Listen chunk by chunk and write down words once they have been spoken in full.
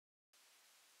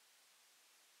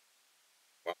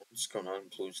What's going on,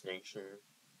 Blues Nation?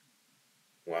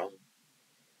 Well,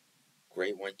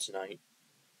 great win tonight.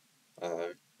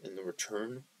 In the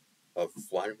return of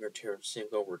Vladimir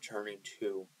Tarasenko returning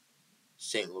to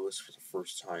St. Louis for the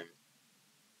first time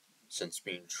since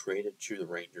being traded to the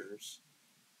Rangers,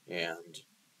 and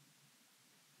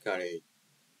got a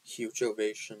huge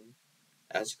ovation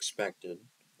as expected.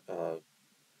 Uh,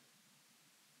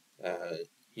 I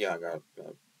got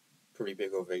a pretty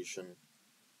big ovation.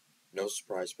 No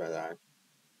surprise by that.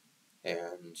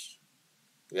 And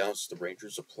to be honest, the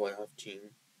Rangers are a playoff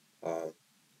team.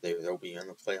 They'll be in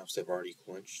the playoffs. They've already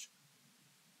clinched.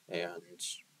 And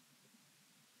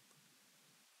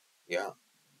yeah,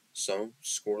 so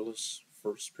scoreless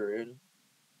first period,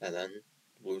 and then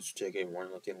the Blues take a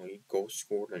 1-0 lead. Goal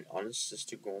scored, an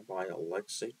unassisted goal by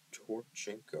Alexei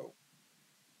Torchenko.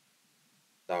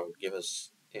 That would give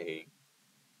us a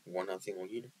 1-0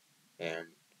 lead, and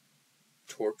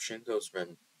Torchenko's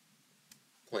been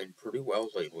playing pretty well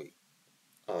lately.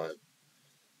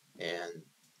 And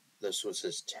this was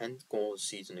his 10th goal of the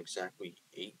season, exactly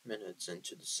 8 minutes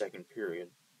into the second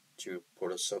period to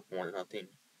put us up 1-0.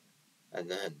 And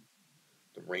then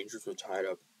the Rangers were tied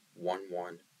up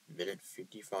 1-1, minute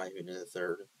 55 into the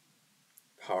third.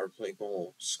 Power play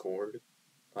goal scored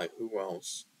by who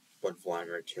else but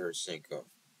Vladimir Tarasenko.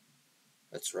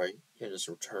 That's right, in his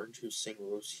return to St.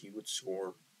 Louis, he would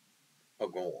score a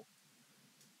goal.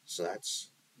 So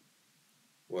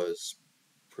was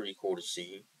pretty cool to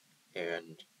see,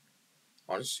 and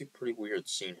honestly pretty weird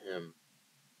seeing him,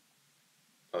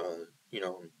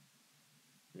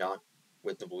 not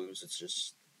with the Blues. It's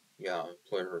just, a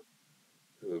player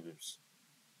who's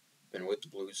been with the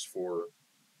Blues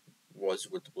was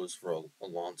with the Blues for a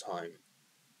long time,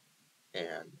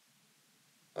 and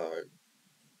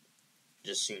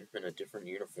just seeing him in a different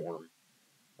uniform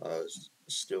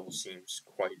still seems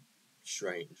quite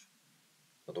strange,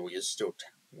 although he is still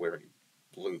wearing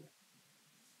blue.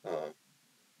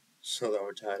 So that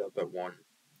would tie it up at 1,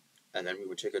 and then we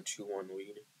would take a 2-1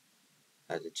 lead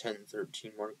at the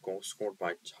 10:13 mark. Goal scored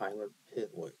by Tyler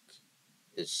Pitlick,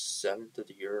 his 7th of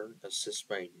the year, assist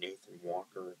by Nathan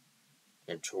Walker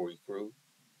and Torrey Krug.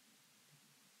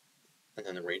 And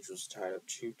then the Rangers tied up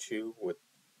 2-2 with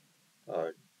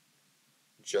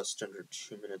just over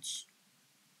 2 minutes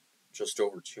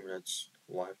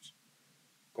left.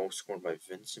 Goal scored by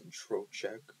Vincent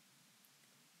Trocheck,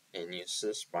 and the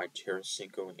assist by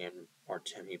Tarasenko and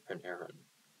Artemi Panarin.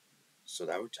 So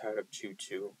that would tie it up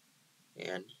 2-2,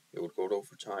 and it would go to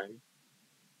overtime,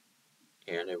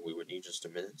 and we would need just a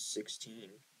minute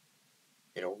 16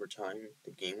 in overtime.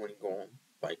 The game-winning goal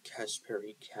by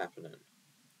Kapanen,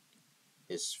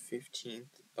 his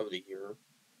 15th of the year,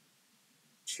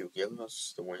 to give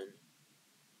us the win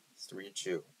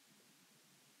 3-2.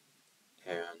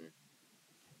 And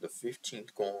the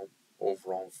 15th goal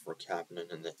overall for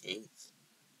Kapanen, and the 8th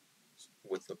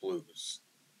with the Blues,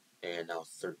 and now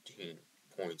 13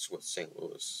 points with St.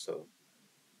 Louis. So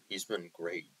he's been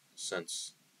great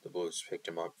since the Blues picked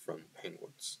him up from the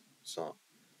Penguins. So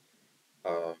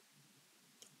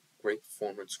great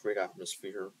performance, great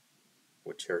atmosphere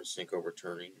with Tarasenko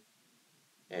returning,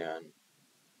 and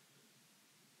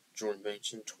Jordan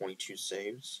Binnington 22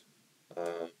 saves.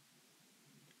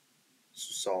 It's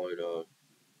a solid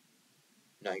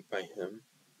night by him.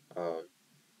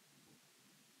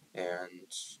 And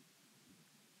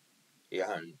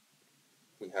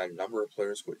we had a number of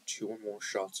players with 2 or more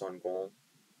shots on goal,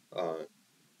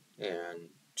 and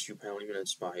 2 penalty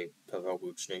minutes by Pavel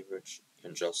Buchnevich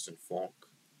and Justin Falk,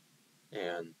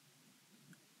 and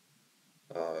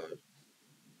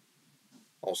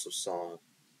also saw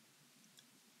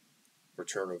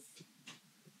return of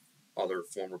other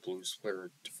former Blues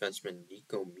player. Defenseman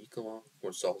Nico Mikula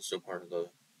was also part of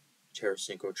the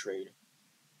Tarasenko trade,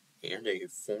 and a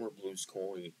former Blues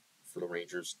goalie for the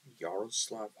Rangers,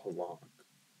 Yaroslav Halak,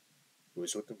 who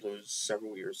was with the Blues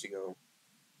several years ago.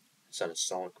 He's had a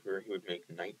solid career. He would make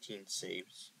 19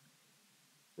 saves.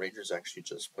 Rangers actually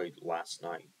just played last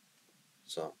night.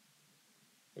 So,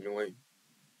 anyway,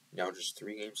 now just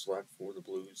 3 games left for the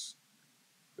Blues.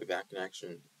 We'll be back in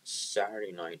action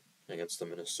Saturday night against the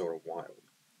Minnesota Wild.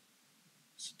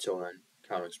 So, till then,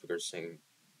 comics speakers saying,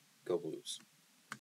 go Blues.